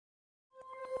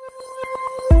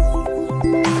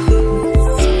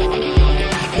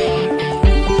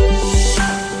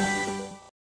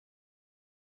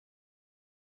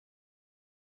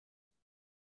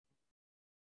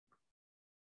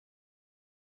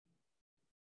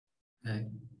Hi.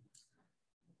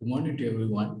 Good morning to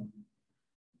everyone.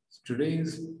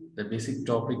 Today's the basic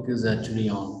topic is actually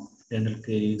on dental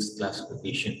caries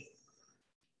classification.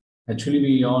 Actually,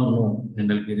 we all know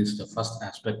dental caries is the first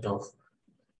aspect of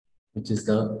which is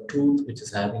the tooth which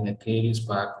is having a caries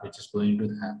part which is going to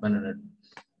happen in a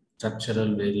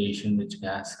structural variation which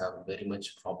has have very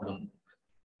much problem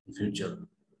in future.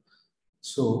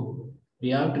 So we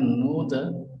have to know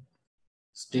the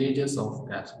stages of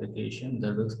classification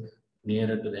that is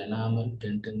nearer to the enamel,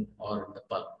 dentin, or in the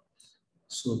pulp.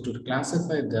 So to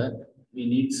classify that, we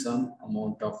need some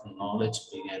amount of knowledge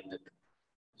behind it.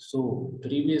 So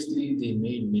previously they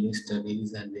made many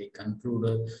studies and they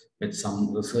concluded with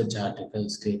some research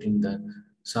articles stating that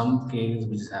some case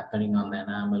which is happening on the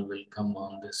enamel will come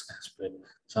on this aspect.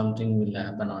 Something will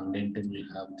happen on dentin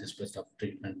will have this best of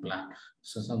treatment plan.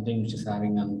 So something which is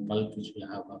having on pulp which will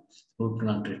have a root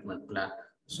canal treatment plan.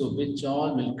 So which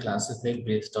all will classify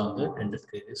based on the dental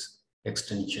caries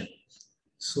extension.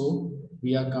 So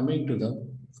we are coming to the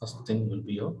first thing will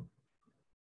be your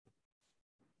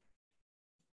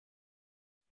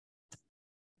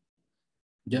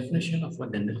definition of a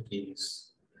dental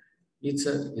caries. It's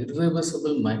an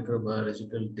irreversible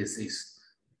microbiological disease,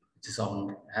 which is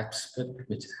on aspect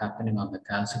which is happening on the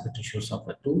calcified tissues of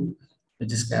the tooth,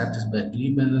 which is characterized by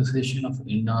demineralization of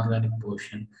inorganic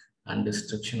portion and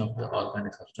destruction of the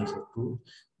organic substance of tooth,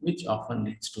 which often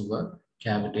leads to a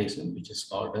cavitation, which is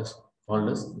called as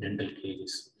dental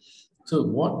caries. So,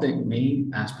 what the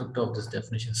main aspect of this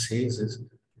definition says is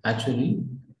actually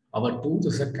our tooth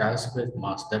is a calcified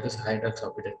mass that is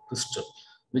hydroxyapatite crystal,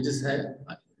 which is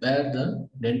where the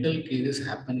dental caries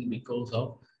happen because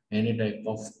of any type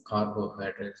of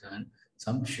carbohydrates and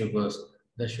some sugars.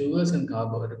 The sugars and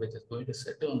carbohydrates which is going to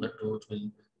settle on the tooth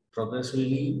will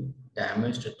progressively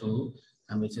damage the tooth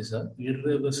and which is a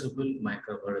irreversible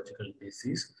microbiological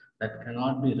disease that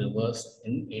cannot be reversed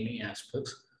in any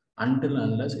aspects until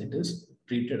unless it is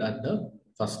treated at the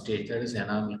first stage, that is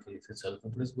enamel case itself.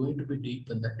 If it is going to be deep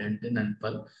in the dentin and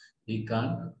pulp, we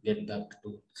can't get back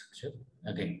to structure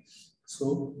again.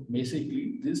 So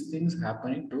basically, these things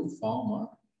happening to form a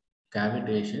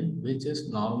cavitation, which is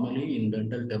normally in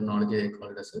dental terminology they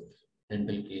call it as a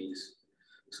dental caries.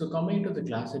 So coming to the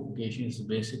classification is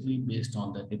basically based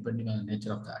on the depending on the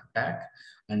nature of the attack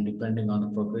and depending on the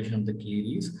progression of the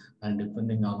caries and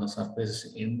depending on the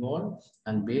surfaces involved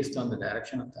and based on the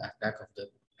direction of the attack of the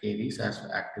caries as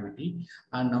activity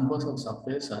and numbers of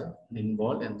surface are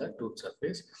involved in the tooth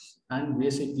surface and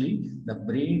basically the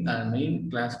brain main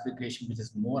classification which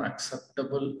is more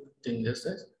acceptable thing is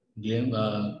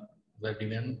the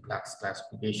Glenn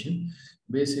classification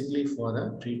basically for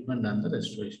the treatment and the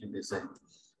restoration design.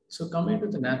 So coming to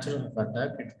the nature of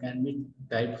attack, it can be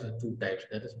types of two types.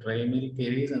 That is primary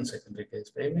caries and secondary caries.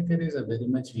 Primary caries are very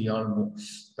much we all know.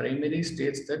 Primary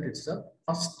states that it's the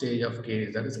first stage of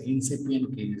caries. That is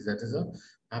incipient caries. That is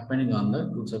happening on the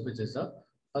tooth surface. Is the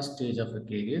first stage of a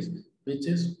caries, which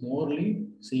is morely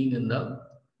seen in the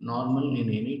normal in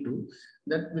any tooth.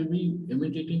 That will be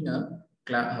imitating a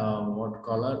what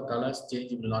colors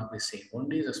change will not be seen.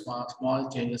 Only the small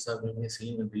changes are will be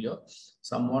seen will be a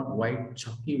somewhat white,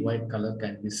 chalky white color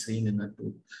can be seen in the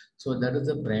tooth. So that is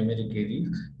the primary caries.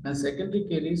 And secondary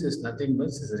caries is nothing but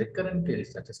is recurrent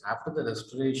caries. That is after the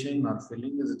restoration or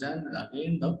filling is done,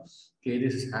 again the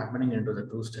caries is happening into the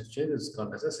tooth structure is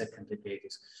called as a secondary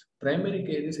caries. Primary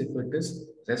caries, if it is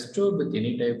restored with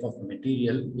any type of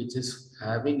material which is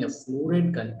having a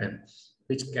fluoride content,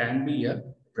 which can be a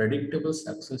predictable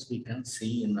success we can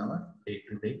see in our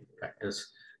day-to-day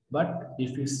practice. But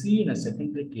if you see in a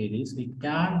secondary caries, it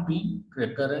can be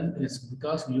recurrent. It's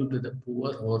because due to the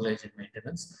poor oral hygiene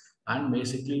maintenance and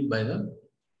basically by the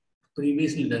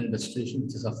previously done restoration,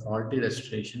 which is a faulty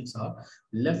restorations or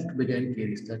left behind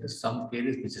caries. That is some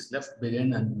caries which is left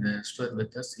behind and restored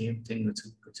with the same thing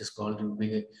which is called to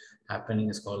be happening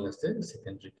is called as the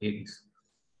secondary caries.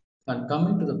 And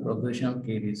coming to the progression of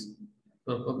caries,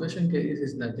 so progression caries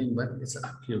is nothing but it's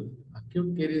acute.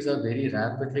 Acute caries are very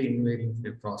rapidly invading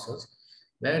the process,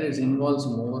 where it involves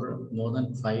more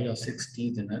than 5 or 6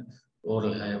 teeth in a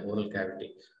oral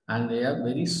cavity, and they are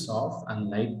very soft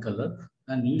and light color.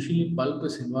 And usually pulp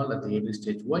is involved at the early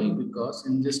stage. Why? Because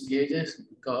in this cases,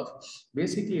 because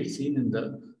basically it's seen in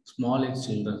the small age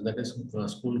children, that is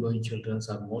school going children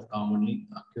are more commonly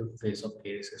acute phase of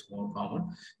caries is more common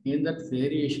in that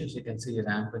variations, you can see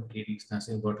rampant caries,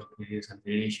 nursing bottle caries, and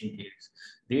radiation caries.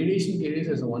 Radiation caries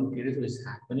is one caries which is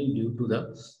happening due to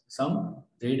the some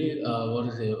what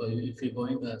is it, if you're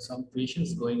going some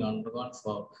patients going undergone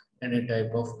for any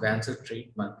type of cancer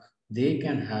treatment. they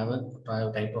can have a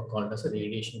type of called as a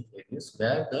radiation caries,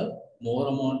 where the more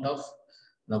amount of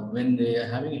when they are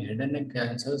having head and neck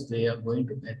cancers, they are going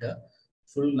to get a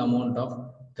full amount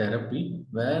of therapy,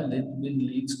 where it will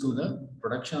leads to the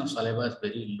production of saliva is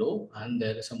very low, and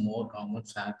there is a more common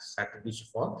strategy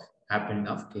for happening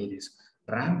of caries.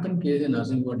 Rampant caries and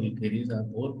nursing board caries are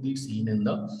both be seen in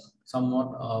the somewhat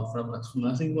from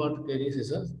nursing board caries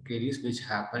is a caries which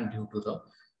happen due to the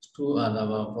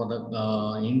for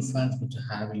the infants which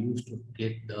have used to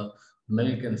get the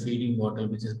milk and feeding bottle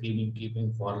which is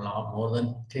keeping for long, more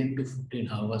than 10 to 15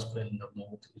 hours in the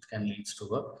mouth, which can lead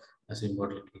to a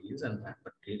symbolic caries and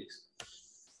rampant caries.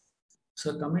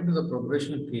 So coming to the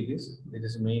progression of caries, it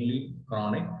is mainly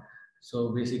chronic. So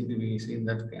basically, we see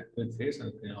that acute phase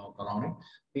and chronic.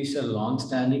 These are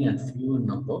long-standing and few in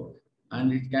number,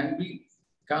 and it can be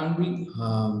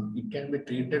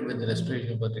treated with the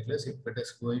restoration particulars if it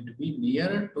is going to be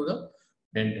nearer to the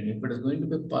dentin. If it is going to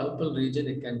be pulpal region,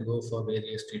 it can go for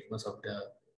various treatments of the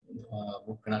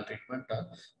root canal treatment or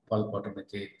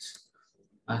pulpotomy.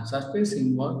 And surface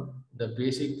involved, the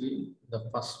basically the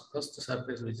first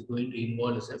surface which is going to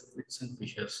involve is a fits and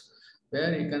fissures,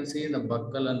 where you can see the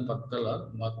buccal and buccal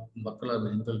or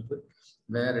lingual pit,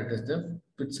 where it is the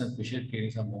pits and fissure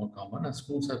caries are more common, and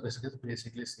smooth surface is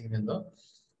basically seen in the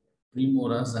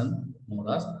premolars and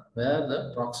molars, where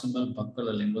the proximal buccal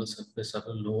or lingual surface of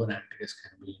the lower anteriors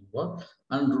can be involved,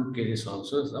 and root caries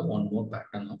also is the one more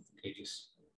pattern of caries.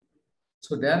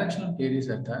 So directional caries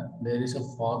attack, there is a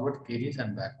forward caries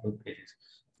and backward caries.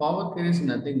 Forward caries is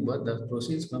nothing but the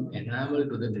proceeds from enamel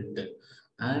to the dental,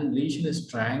 and lesion is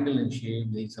triangle in shape.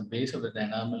 It's a base of the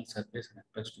enamel surface and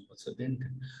attached towards the dental,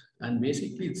 and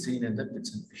basically it's seen in the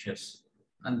pits and fissures.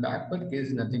 And backward caries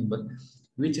is nothing but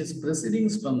which is proceeding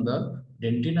from the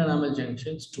dentin enamel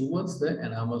junctions towards the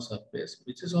enamel surface,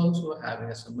 which is also having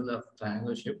a similar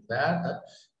triangle shape, where the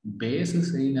base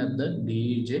is seen at the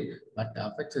DEJ, but the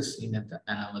apex is seen at the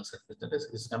enamel surface. That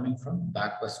is coming from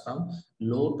backwards, from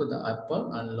low to the upper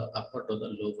and upper to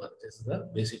the lower. This is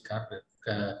the basic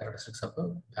characteristics of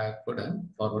the backward and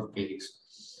forward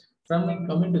caries. From it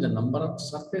coming to the number of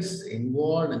surface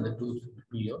involved in the tooth will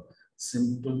be a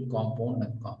simple, compound,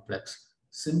 and complex.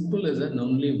 Simple is an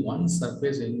only one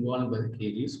surface involved by the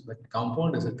caries, but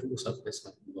compound is a two surface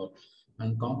involved.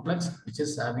 And complex, which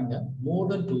is having a more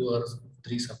than two or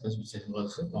three surface, which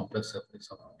involves a complex surface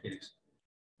of caries.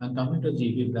 And coming to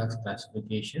GB Black's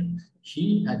classification,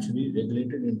 he actually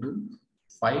regulated into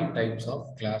five types of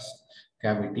class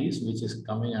cavities, which is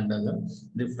coming under the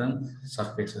different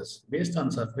surfaces. Based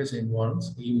on surface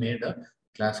involvements, he made a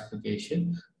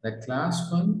classification. The class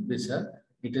one,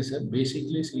 it is a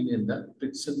basically seen in the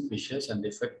pits and fissures and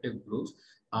defective grooves,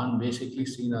 and basically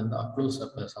seen on the occlusal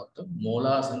surface of the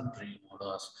molars and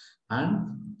premolars,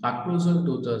 and occlusal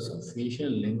to the facial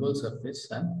lingual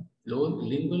surface and lower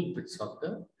lingual pits of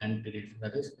the anterior,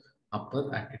 that is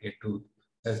upper anterior tooth,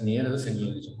 as near the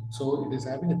single region. So it is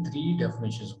having a three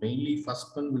definitions. Mainly,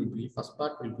 first part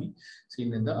will be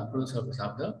seen in the occlusal surface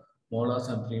of the molars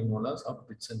and premolars of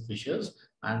pits and fissures,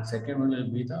 and second one will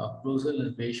be the occlusal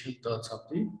and facial thirds of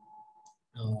the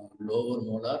lower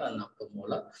molar and upper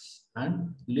molar,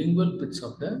 and lingual pits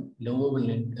of the lower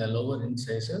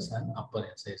incisors and upper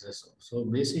incisors. So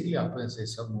basically, upper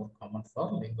incisors are more common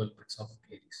for lingual pits of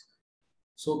caries.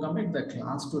 So coming to the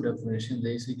class 2 definition,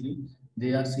 basically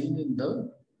they are seen in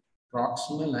the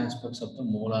proximal aspects of the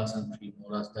molars and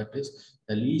premolars. That is,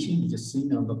 the lesion which is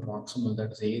seen on the proximal,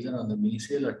 that is either on the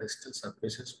mesial or distal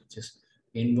surfaces, which is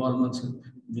involvements,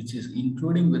 which is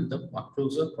including with the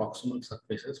occlusal proximal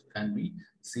surfaces can be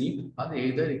seen, or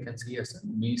either you can see as a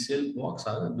mesial box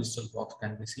or a distal box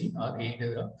can be seen, or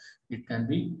either it can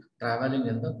be traveling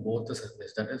in the both the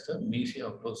surface. That is the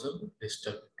mesial occlusal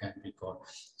distal can be called.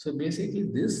 So basically,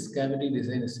 this cavity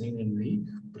design is seen in the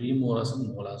premolars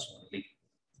and molars only.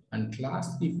 And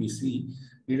class, if we see,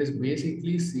 it is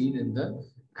basically seen in the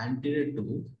anterior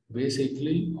tooth,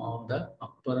 basically on the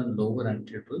upper and lower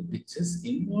anterior tooth, which is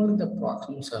involved in the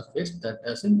proximal surface that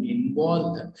doesn't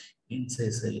involve the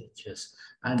incisal edges.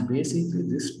 And basically,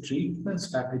 this treatment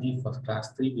strategy for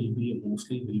class 3 will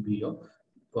be your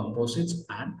composites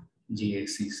and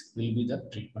GACs will be the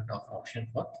treatment of option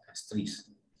for class 3s.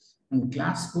 In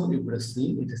class 4, if you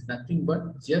see, it is nothing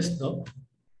but just the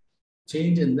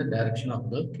change in the direction of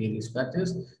the caries. That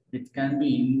is, it can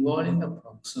be involved in the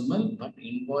proximal, but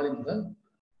involved in the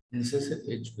incisal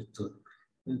edge with tooth.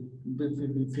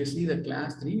 If you see the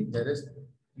class 3, there is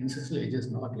incisal edge is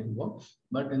not involved,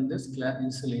 but in this class,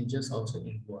 incisal edge is also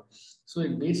involved. So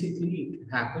it basically it can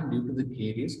happen due to the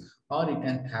caries, or it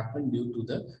can happen due to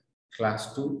the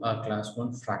class 2 or class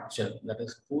 1 fracture, that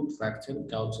is foot fracture.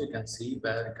 Also you can see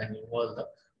where you can involve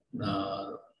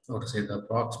the what to say, the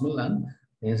proximal and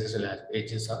incisal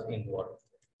edges are involved.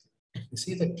 You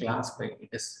see the class 5, it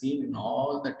is seen in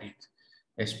all the teeth,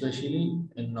 especially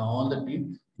in all the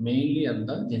teeth, mainly at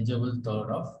the gingival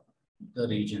third of the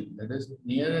region. That is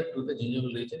nearer to the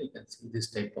gingival region, you can see this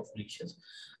type of lesions.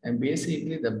 And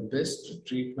basically, the best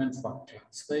treatment for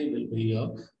class 5 will be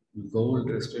a gold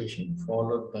restoration,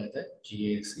 followed by the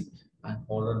GAC, and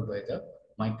followed by the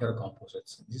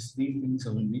microcomposites. These three things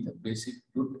will be the basic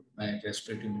good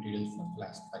restorative materials for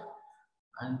class 5.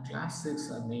 And class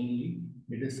 6 are mainly,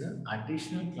 it is an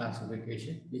additional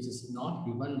classification which is not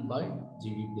given by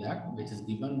G.V. Black, which is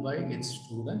given by its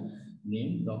student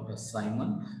named Dr.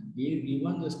 Simon. He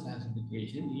given this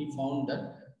classification, he found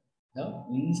that the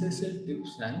incisal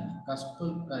tips and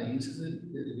cuspal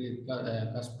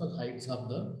heights of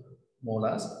the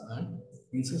molars and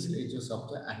incisal edges of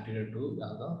the anterior tooth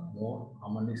are the more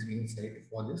commonly seen site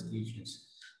for these lesions.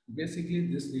 Basically,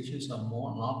 these lesions are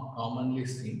more not commonly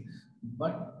seen,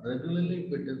 but regularly,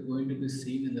 if it is going to be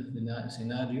seen in the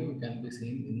scenario, it can be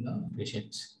seen in the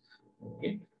patients.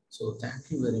 Okay, so thank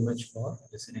you very much for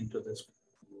listening to this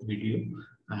video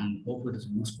and hope it is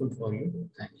useful for you.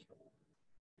 Thank you.